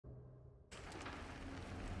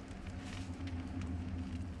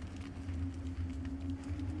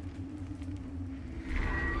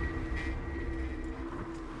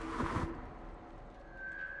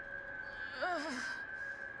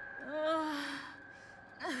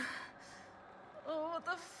Oh, what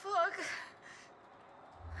the fuck?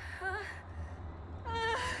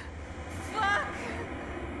 Fuck!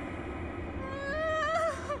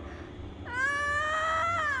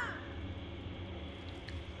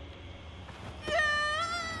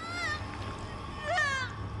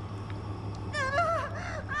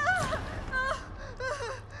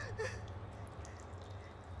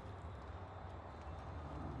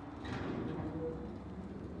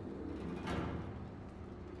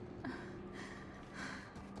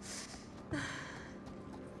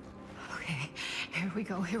 Here we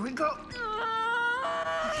go, here we go.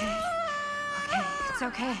 Okay. Okay, it's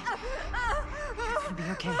okay. It'll be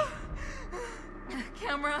okay.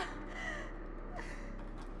 Camera.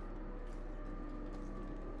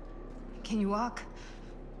 Can you walk?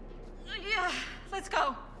 Yeah, let's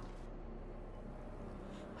go.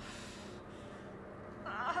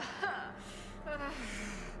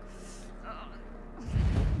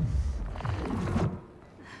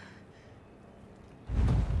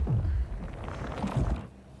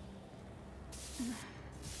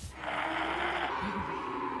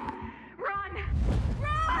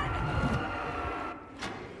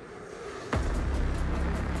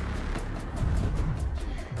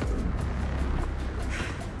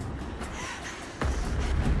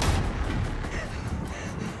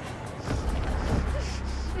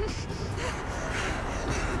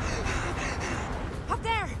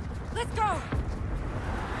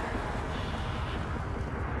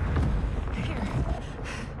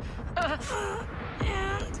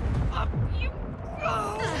 And up you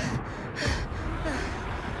go.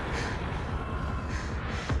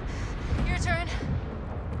 Your turn.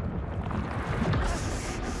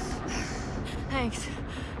 Thanks.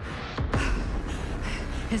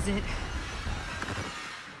 Is it?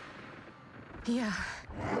 Yeah.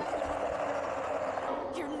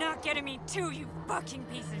 You're not getting me too, you fucking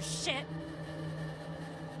piece of shit!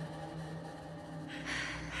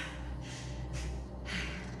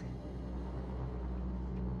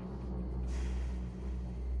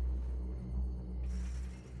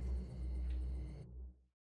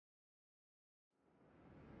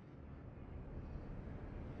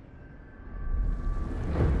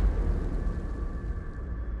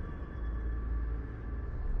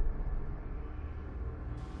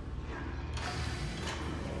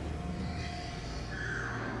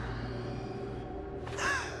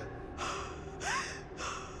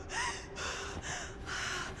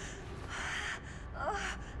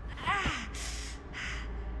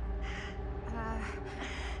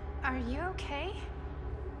 Are you okay?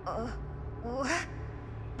 What?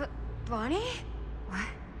 Bonnie? What?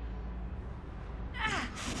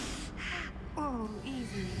 Oh,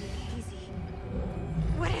 easy, easy.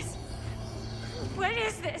 What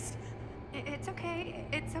is this? It's okay,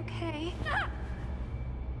 it's okay.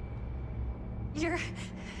 You're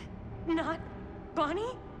not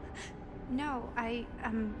Bonnie? No,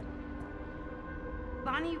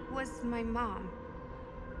 Bonnie was my mom.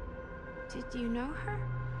 Did you know her?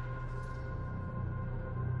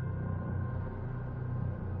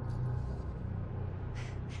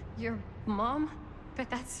 Your mom? But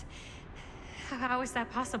that's... How is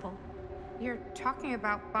that possible? You're talking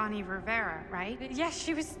about Bonnie Rivera, right? Yes,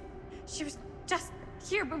 she was just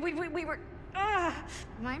here, but we were...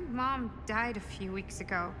 My mom died a few weeks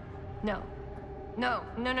ago. No. No.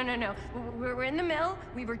 We were in the mill.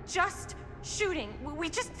 We were just shooting. We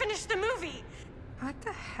just finished the movie. What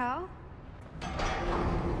the hell?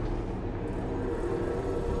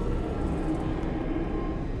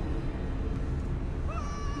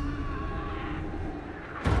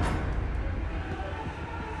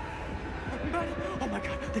 Oh my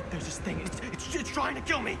god, there's this thing. It's trying to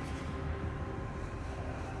kill me.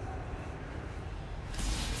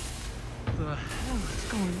 The hell is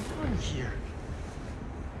going on here?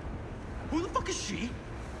 Who the fuck is she?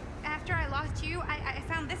 After I lost you, I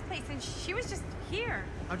found this place and she was just here.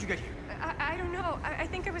 How'd you get here? I don't know. I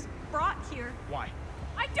think I was brought here. Why?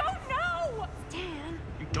 I don't know! Dan,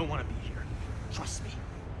 You don't want to be here. Trust me.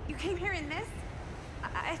 you came here in this?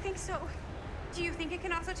 I think so. Do you think it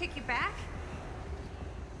can also take you back?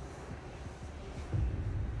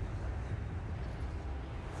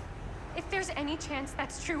 If there's any chance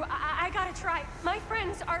that's true, I gotta try. My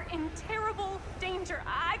friends are in terrible danger.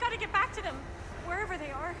 I gotta get back to them, wherever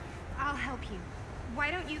they are. I'll help you.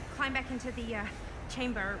 Why don't you climb back into the,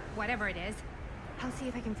 chamber, whatever it is. I'll see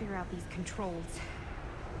if I can figure out these controls.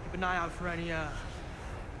 Keep an eye out for any,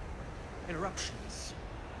 interruptions.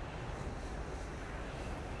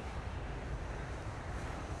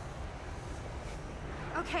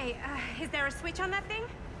 Okay, is there a switch on that thing?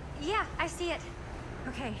 Yeah, I see it.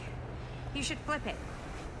 Okay, you should flip it.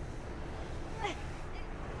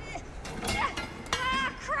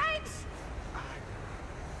 Ah, cripes!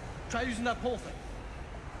 Try using that pole thing.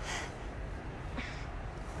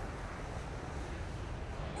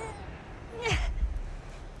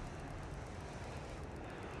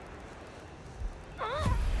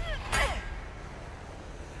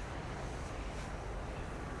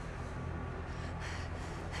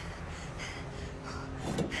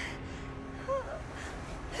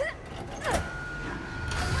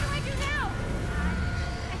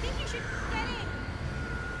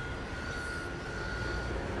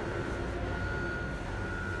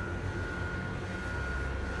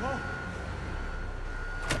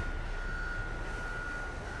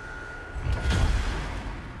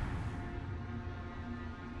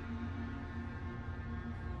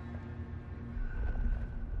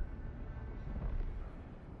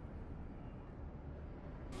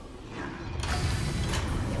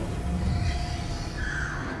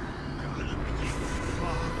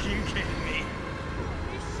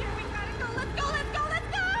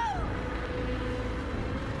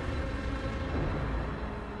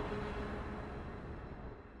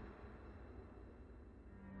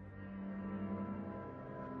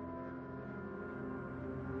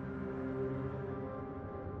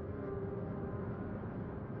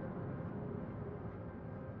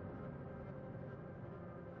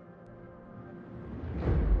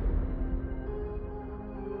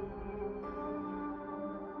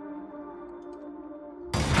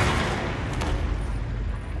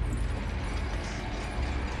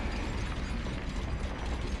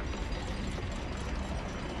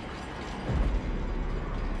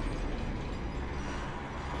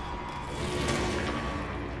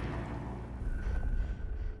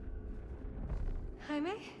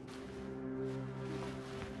 Jaime?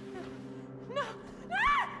 No! No!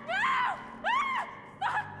 No! Ah!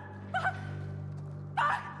 Fuck! Fuck!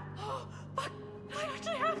 Fuck! Oh, fuck! What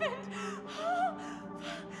actually happened? Oh,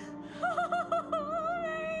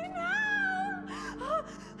 Jaime, no! Oh,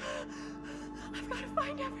 I've got to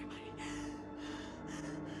find everybody.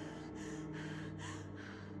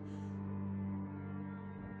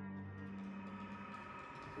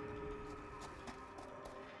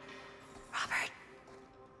 Robert.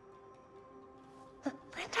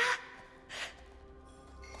 Linda?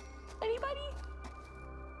 Anybody?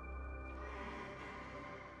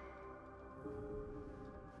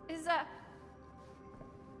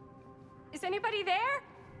 Is anybody there?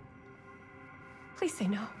 Please say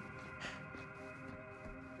no.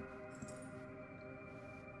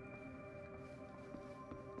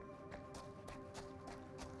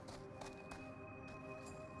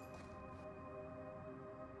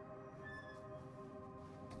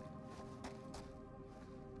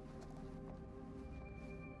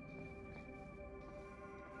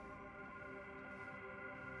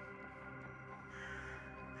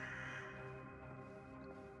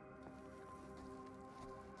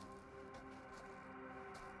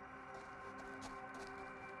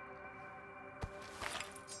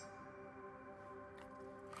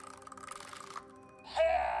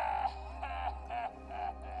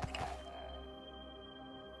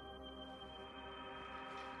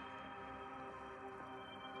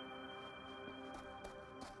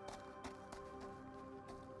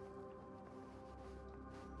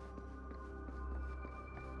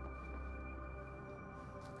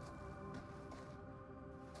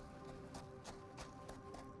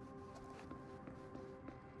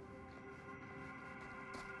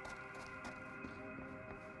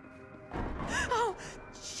 Oh,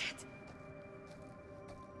 shit!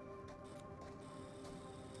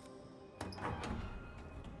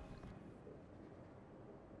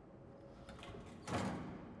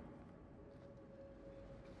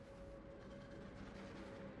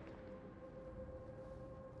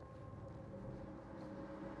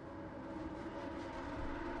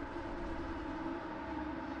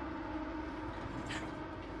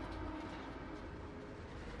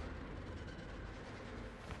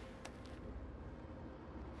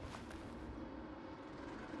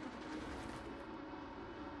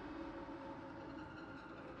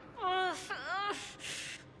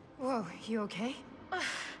 Whoa, you okay?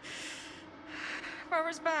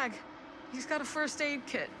 Robert's bag. He's got a first aid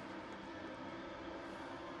kit.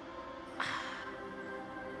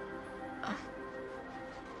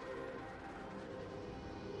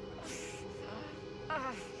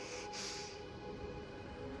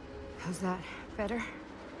 How's that? Better?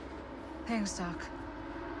 Thanks, Doc.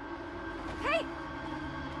 Hey!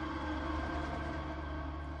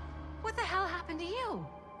 What the hell happened to you?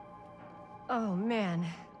 Oh, man.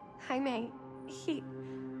 Jaime,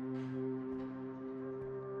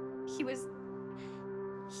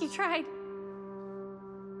 He tried.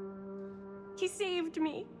 He saved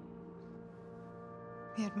me.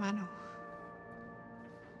 Mi hermano.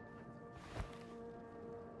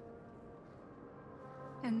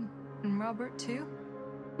 And Robert, too?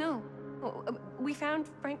 No. We found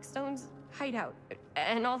Frank Stone's hideout.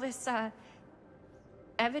 And all this,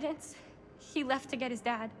 evidence he left to get his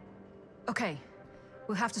dad. Okay.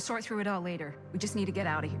 We'll have to sort through it all later. We just need to get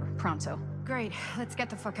out of here, pronto. Great, let's get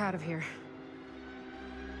the fuck out of here.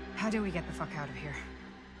 How do we get the fuck out of here?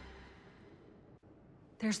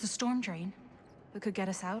 There's the storm drain that could get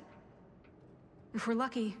us out. If we're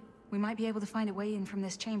lucky, we might be able to find a way in from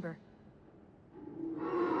this chamber.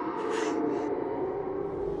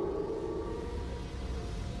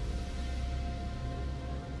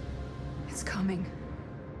 It's coming.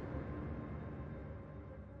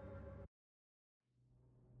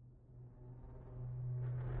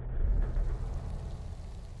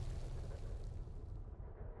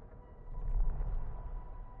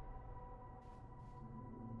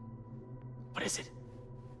 What is it?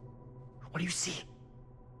 What do you see?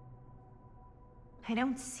 I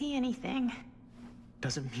don't see anything.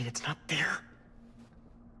 Doesn't mean it's not there.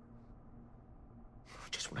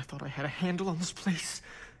 Just when I thought I had a handle on this place.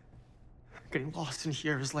 Getting lost in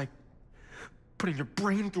here is like putting your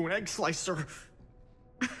brain through an egg slicer.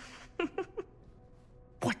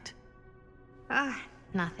 What?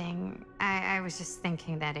 Nothing. I was just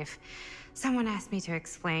thinking that if someone asked me to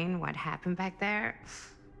explain what happened back there,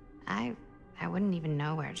 I wouldn't even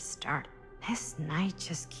know where to start. This night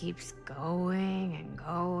just keeps going and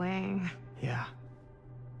going. Yeah.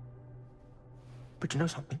 But you know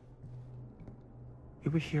something?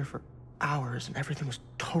 We were here for hours and everything was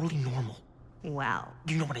totally normal. Well,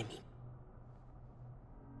 You know what I mean?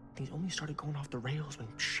 Things only started going off the rails when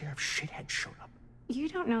Sheriff Shithead showed up. you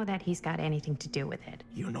don't know that he's got anything to do with it.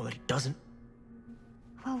 You don't know that he doesn't.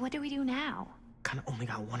 Well, what do we do now? Kinda only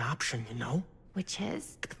got one option, you know? Which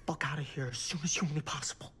is, Get the fuck out of here as soon as humanly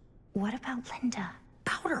possible. what about Linda?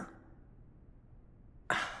 Powder!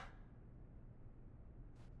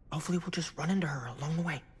 Hopefully we'll just run into her along the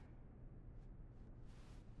way.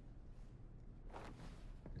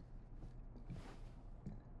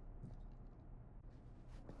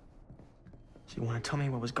 So you want to tell me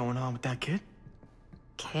what was going on with that kid?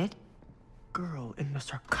 Kid? Girl in the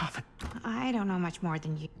sarcophagus. I don't know much more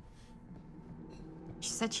than you. She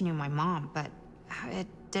said she knew my mom, but it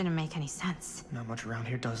didn't make any sense. Not much around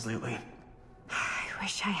here does lately. I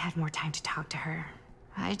wish I had more time to talk to her.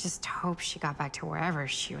 I just hope she got back to wherever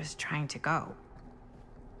she was trying to go.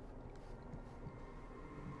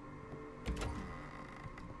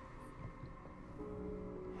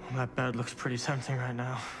 Well, that bed looks pretty tempting right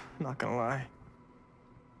now. Not gonna lie.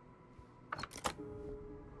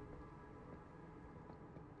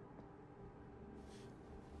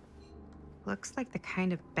 Looks like the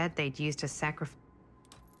kind of bed they'd use to sacrifice.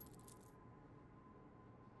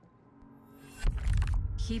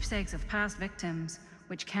 Keepsakes of past victims,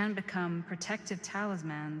 which can become protective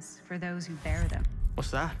talismans for those who bear them.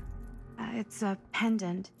 What's that? It's a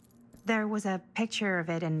pendant. There was a picture of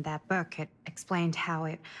it in that book. It explained how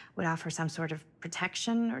it would offer some sort of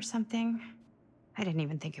protection or something. I didn't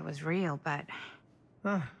even think it was real, but...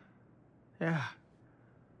 Yeah.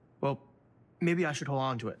 Well, maybe I should hold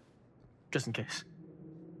on to it. Just in case.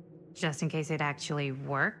 just in case it actually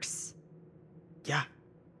works? Yeah.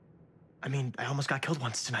 I mean, I almost got killed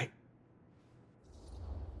once tonight.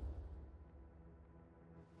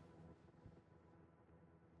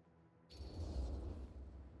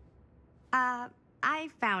 I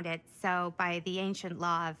found it, so by the ancient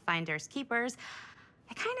law of finders keepers,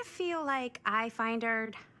 I kind of feel like I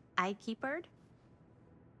findered, I keepered.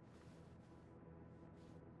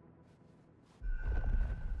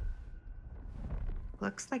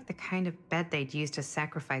 Looks like the kind of bed they'd use to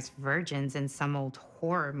sacrifice virgins in some old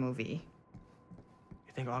horror movie.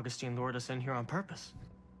 You think Augustine lured us in here on purpose?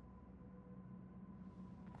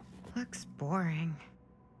 Looks boring.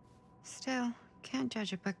 Still, can't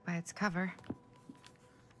judge a book by its cover.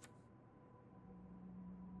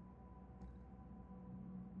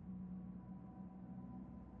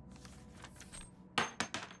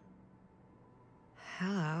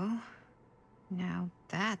 Hello. Now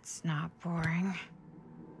that's not boring.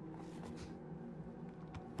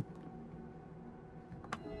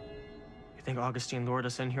 You think Augustine lured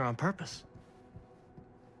us in here on purpose?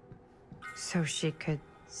 So she could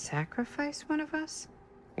sacrifice one of us?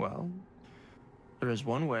 Well, there is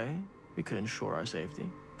one way we could ensure our safety.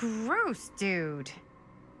 Bruce, dude.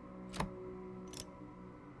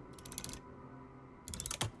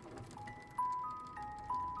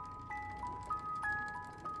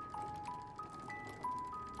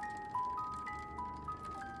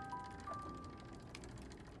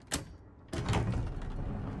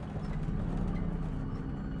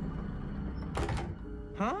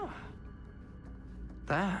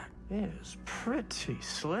 is pretty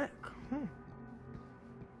slick.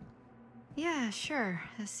 Yeah, sure.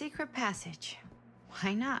 A secret passage.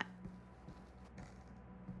 Why not?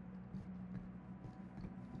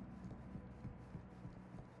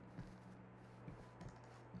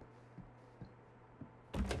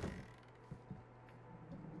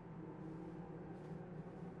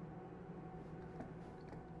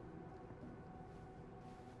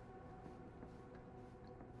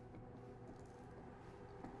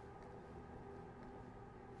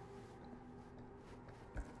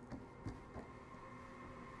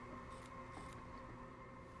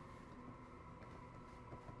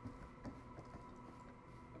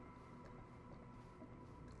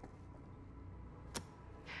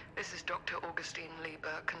 This is Dr. Augustine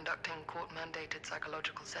Lieber conducting court-mandated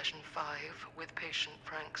psychological session 5 with patient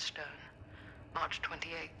Frank Stone. March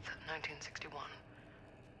 28th, 1961.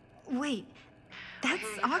 Wait, that's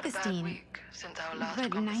Augustine. Since our last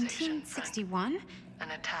But conversation, 1961? Frank.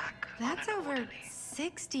 An attack That's on an over orderly.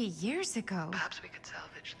 60 years ago. Perhaps we could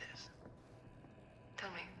salvage this. Tell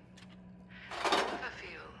me, do you ever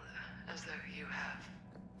feel as though you have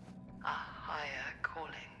a higher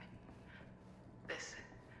calling? This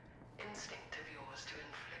instinct of yours to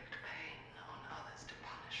inflict pain on others, to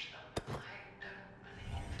punish them. I don't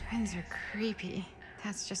believe Twins are creepy.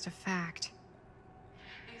 That's just a fact.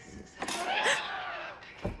 it's about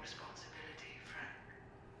taking responsibility, Frank.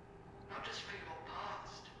 Not just for your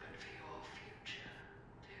past, but for your future,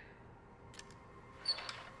 too.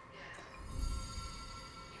 Yes,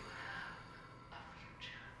 you have a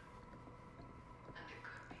future. And it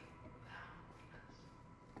could be boundless.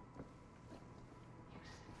 You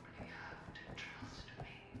simply have to trust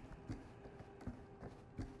me.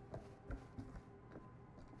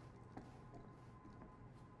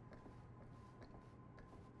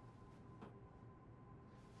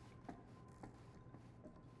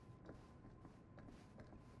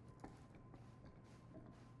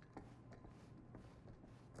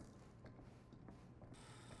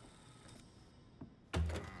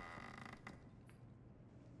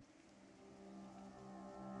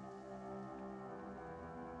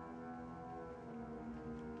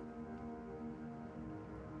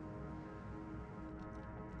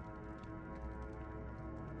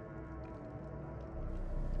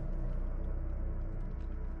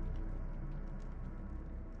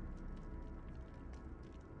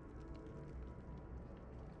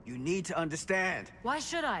 You need to understand. Why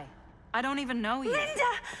should I? I don't even know you. Linda!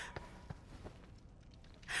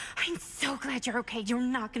 I'm so glad you're okay. You're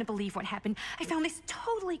not gonna believe what happened. I found this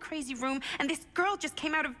totally crazy room, and this girl just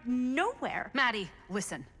came out of nowhere. Maddie,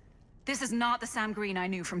 listen. This is not the Sam Green I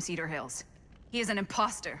knew from Cedar Hills. He is an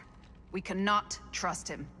imposter. We cannot trust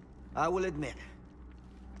him. I will admit,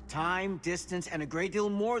 time, distance, and a great deal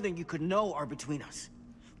more than you could know are between us.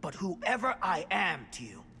 But whoever I am to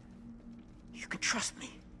you, you can trust me.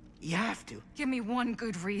 You have to. Give me one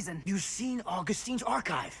good reason. You've seen Augustine's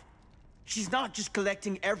archive. She's not just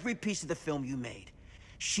collecting every piece of the film you made.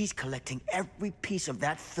 She's collecting every piece of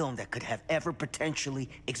that film that could have ever potentially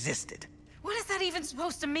existed. What is that even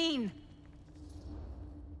supposed to mean?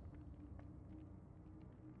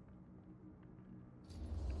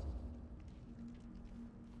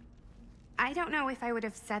 I don't know if I would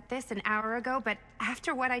have said this an hour ago, but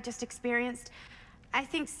after what I just experienced, I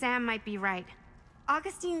think Sam might be right.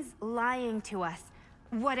 Augustine's lying to us.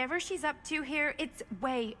 Whatever she's up to here, it's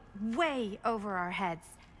way, way over our heads.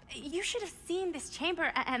 You should have seen this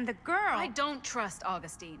chamber and the girl. I don't trust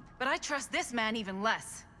Augustine, but I trust this man even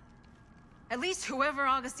less. At least whoever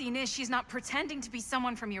Augustine is, she's not pretending to be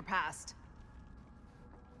someone from your past.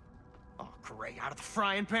 Oh, great. Out of the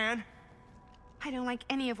frying pan? I don't like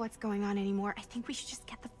any of what's going on anymore. I think we should just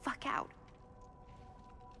get the fuck out.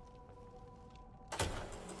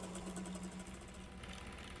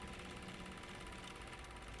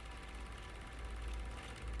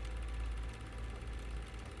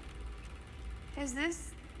 Is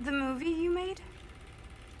this the movie you made?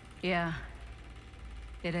 Yeah,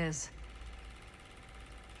 it is.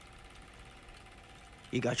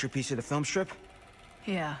 You got your piece of the film strip?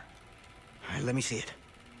 Yeah. All right, let me see it.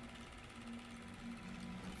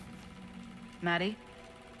 Maddie?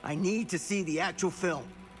 I need to see the actual film.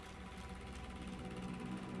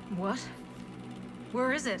 What?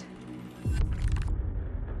 Where is it?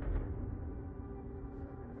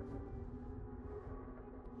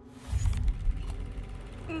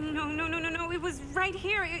 No, it was right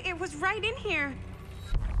here. It was right in here.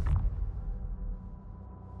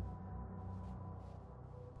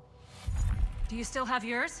 Do you still have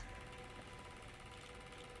yours?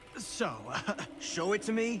 So, Show it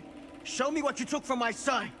to me. Show me what you took from my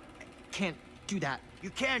son. can't do that. You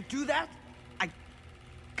can't do that?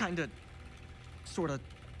 kinda, sorta,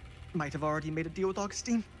 might have already made a deal with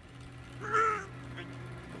Augustine.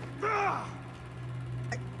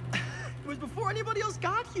 It was before anybody else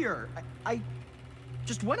got here. I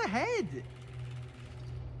just went ahead.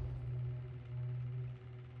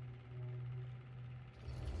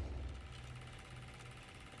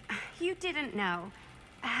 You didn't know.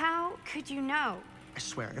 How could you know? I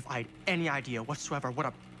swear, if I had any idea whatsoever what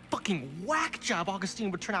a fucking whack job Augustine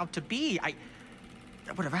would turn out to be, I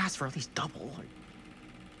would have asked for at least double.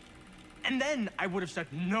 And then I would have said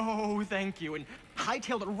no thank you and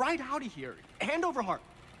hightailed it right out of here, hand over heart.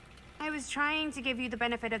 I was trying to give you the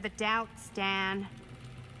benefit of the doubt, Stan.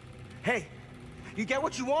 Hey, you get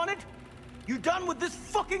what you wanted? You done with this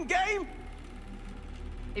fucking game?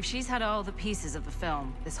 If she's had all the pieces of the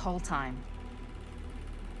film this whole time,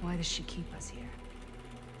 why does she keep us here?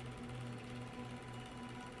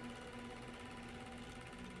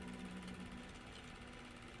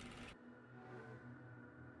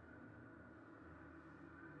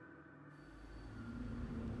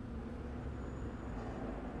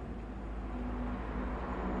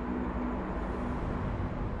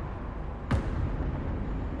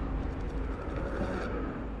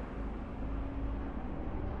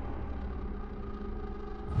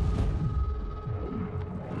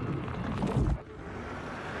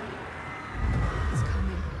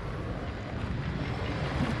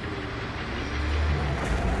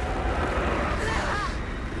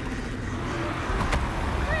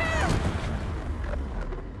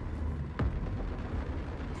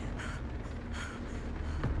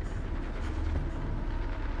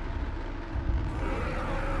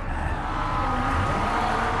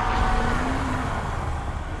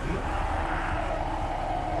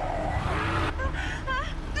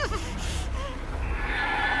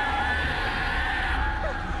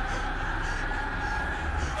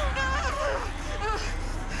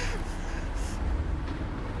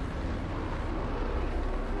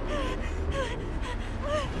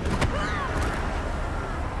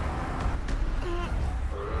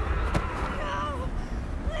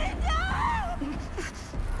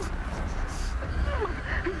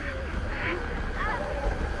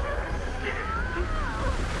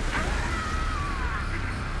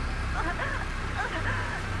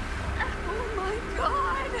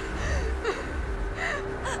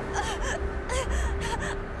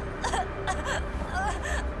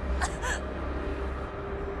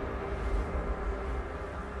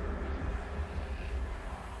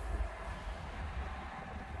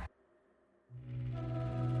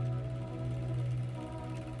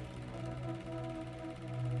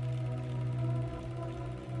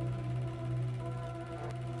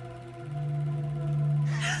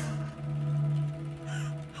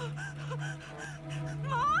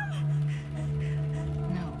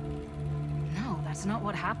 That's not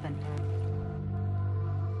what happened.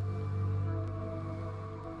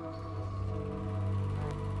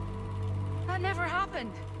 That never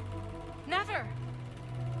happened. Never.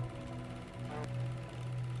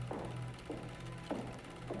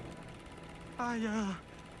 I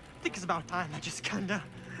think it's about time I just kinda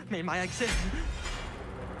made my exit.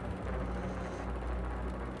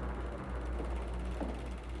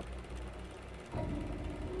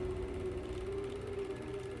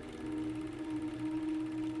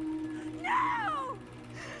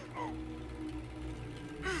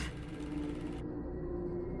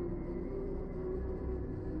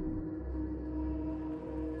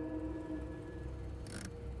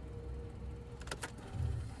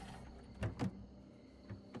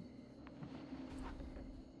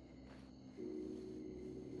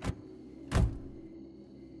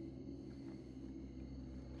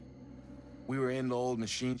 We were in the old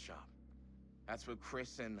machine shop. That's where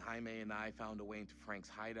Chris and Jaime and I found a way into Frank's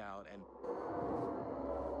hideout and...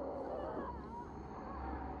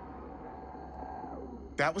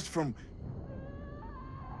 That was from...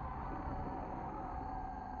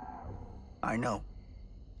 I know.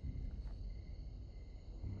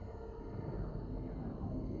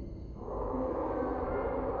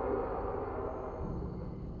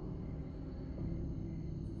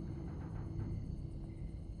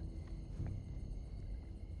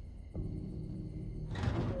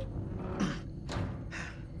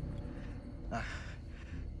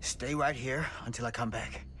 Stay right here until I come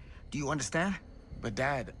back. Do you understand? But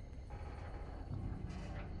Dad...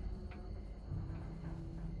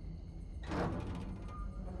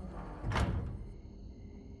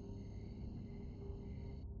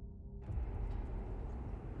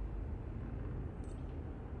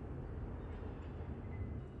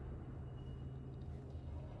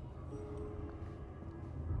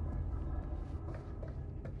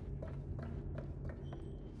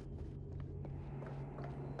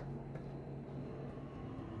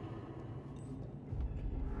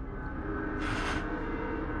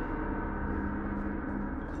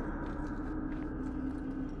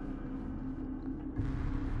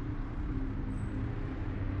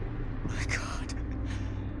 my God.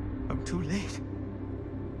 I'm too late.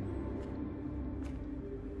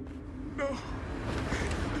 No.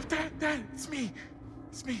 Dad, it's me.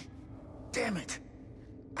 It's me. Damn it.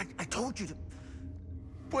 I told you to...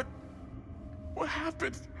 What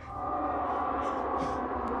happened?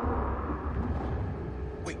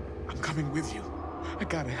 Wait, I'm coming with you. I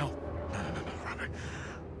gotta help. No, Robert.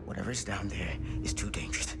 Whatever's down there is too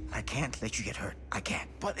dangerous. I can't let you get hurt. I can't.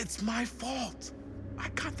 But it's my fault. I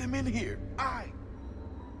got them in here.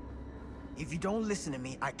 If you don't listen to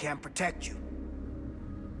me, I can't protect you.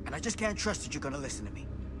 And I just can't trust that you're gonna listen to me.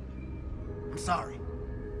 I'm sorry.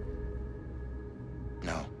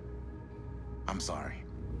 No. I'm sorry.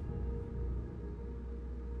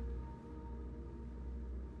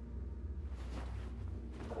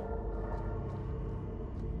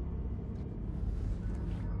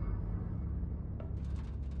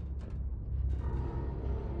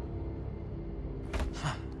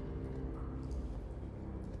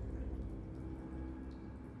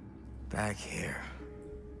 Back here.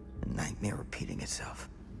 A nightmare repeating itself.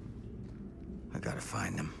 I gotta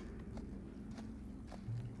find them.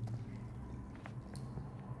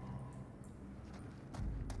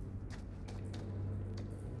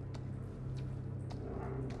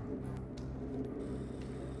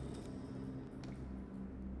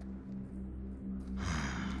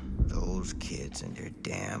 Those kids and their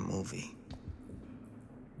damn movie.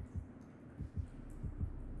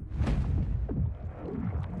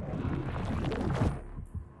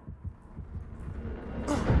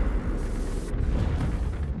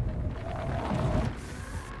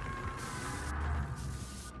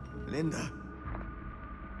 Linda.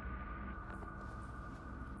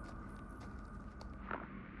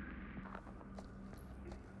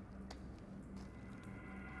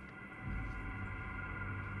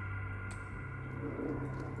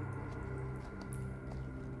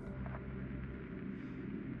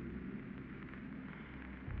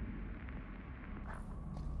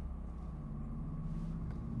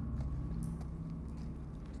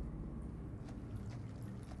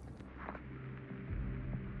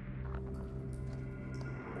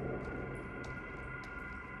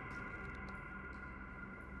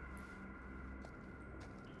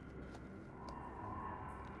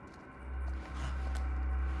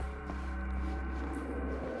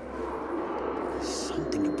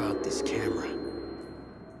 Something about this camera.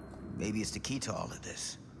 Maybe it's the key to all of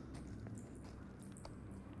this.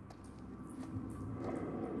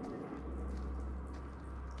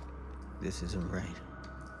 This isn't right.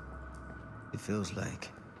 It feels like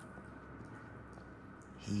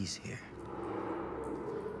he's here.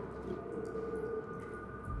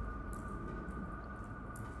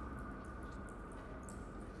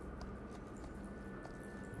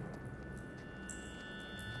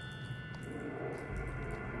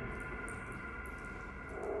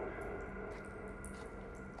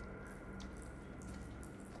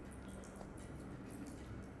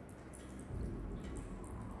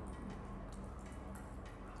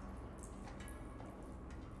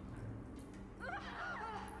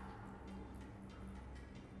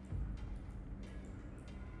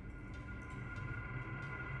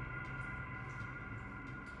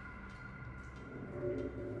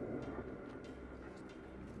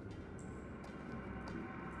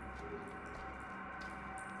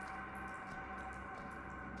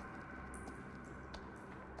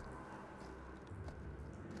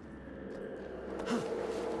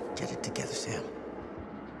 Get it together, Sam.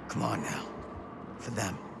 Come on now. For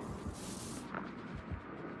them.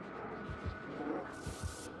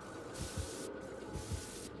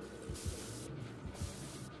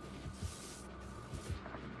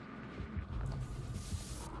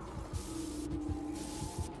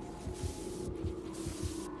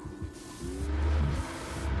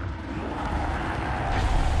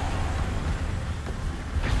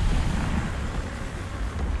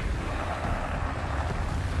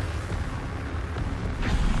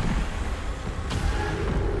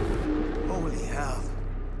 Holy hell.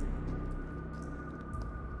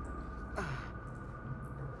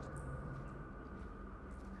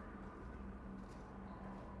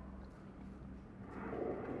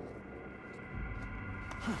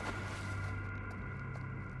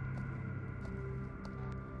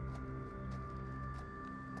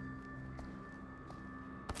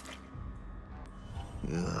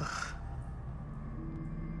 Ugh.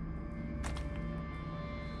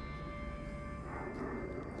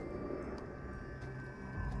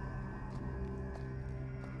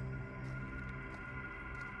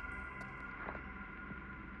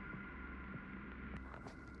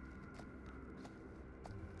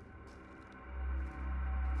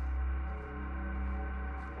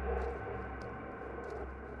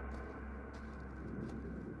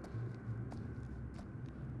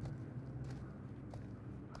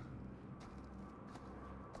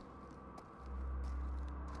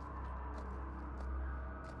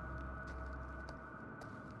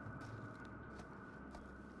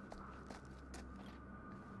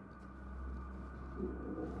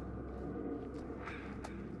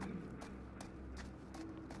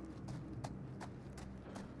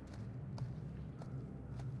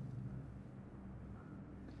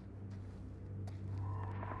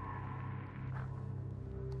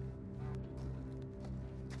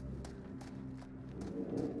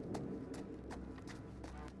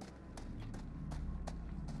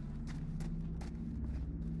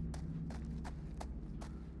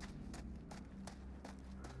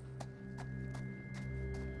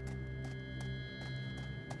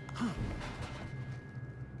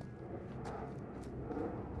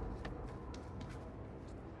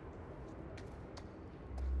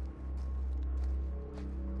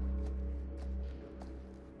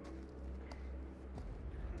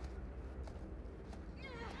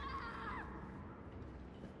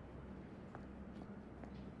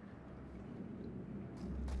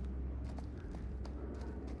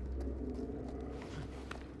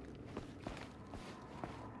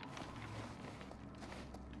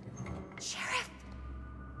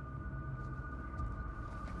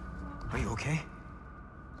 Are you okay?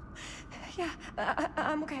 Yeah,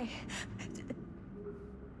 I'm okay.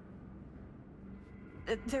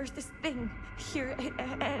 There's this thing here,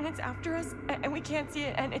 and it's after us, and we can't see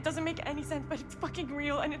it, and it doesn't make any sense, but it's fucking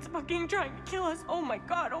real, and it's fucking trying to kill us. Oh my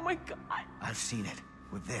god, oh my god. I've seen it.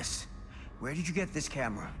 With this. Where did you get this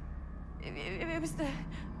camera? It was the...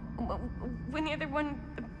 When the other one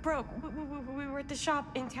broke, we were at the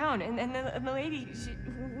shop in town, and the lady,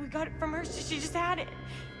 we got it from her, she just had it.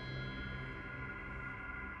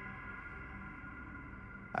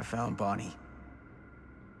 I found Bonnie.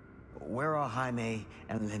 Where are Jaime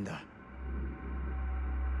and Linda?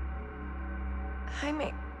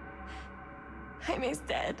 Jaime's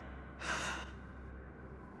dead.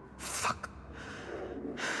 Fuck.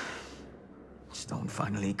 Stone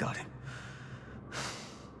finally got him.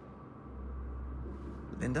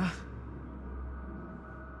 Linda?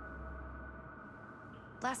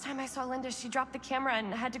 Last time I saw Linda, she dropped the camera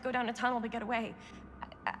and had to go down a tunnel to get away.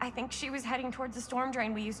 I think she was heading towards the storm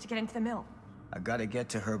drain we used to get into the mill. I gotta get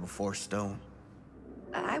to her before Stone.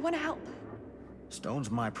 I want to help.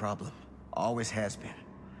 Stone's my problem. Always has been.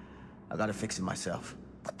 I gotta fix it myself.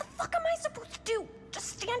 What the fuck am I supposed to do?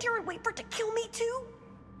 Just stand here and wait for it to kill me too?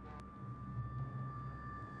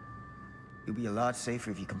 You'll be a lot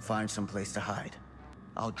safer if you can find some place to hide.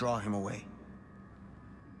 I'll draw him away.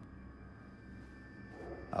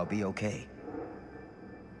 I'll be okay.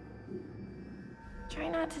 Try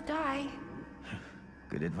not to die.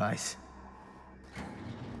 Good advice.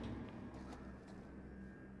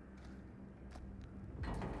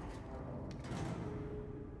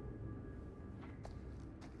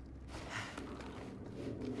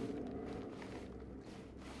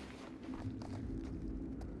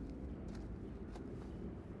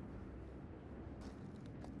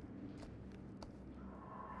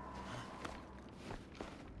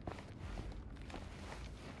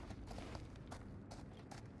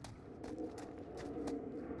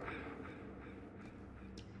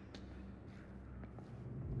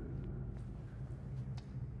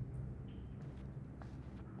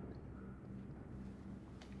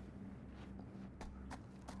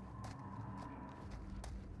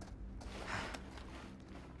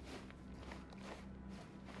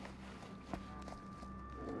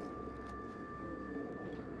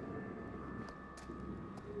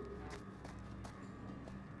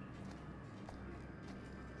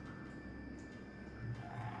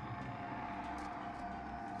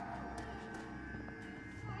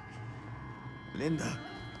 Linda.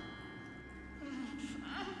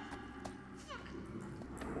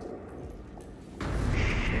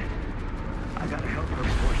 Shit. I gotta help her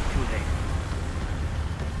before it's too late.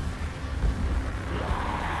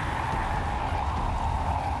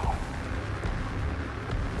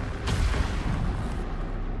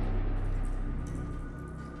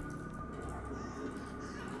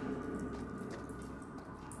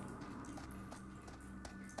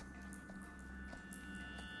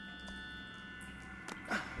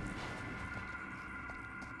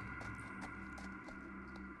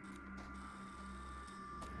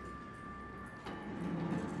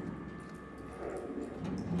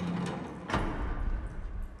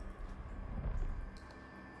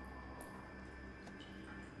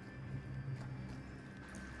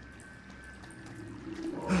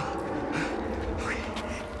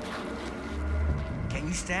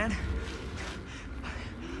 You stand?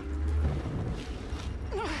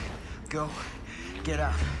 Go. Get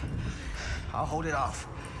out. I'll hold it off.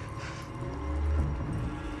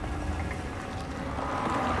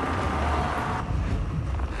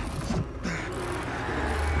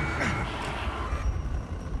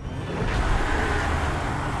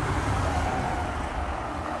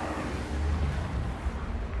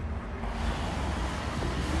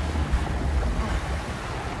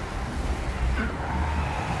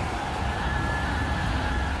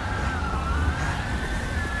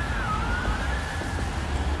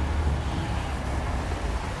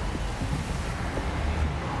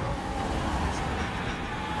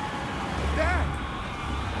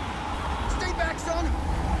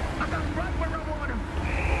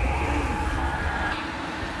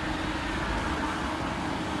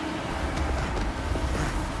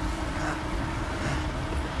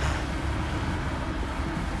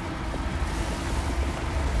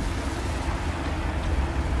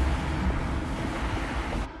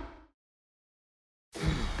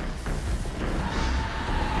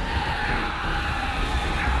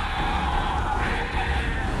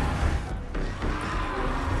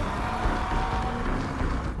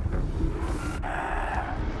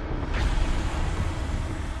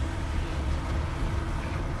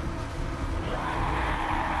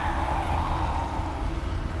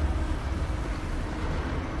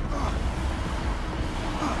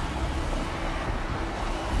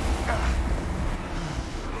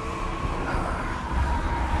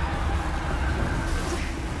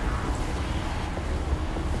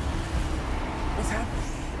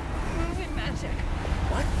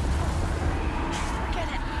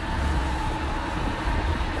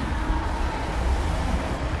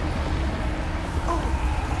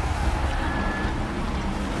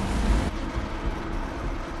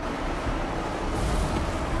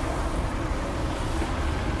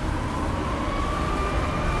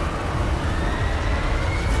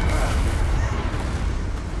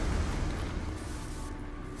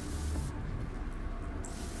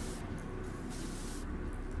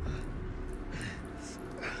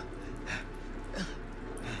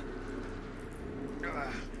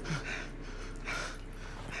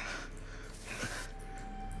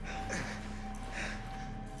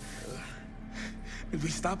 Did we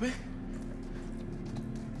stop it?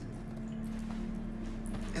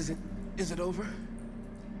 Is it over?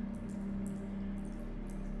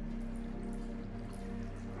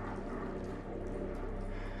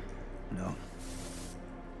 No.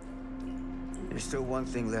 There's still one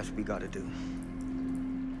thing left we gotta do.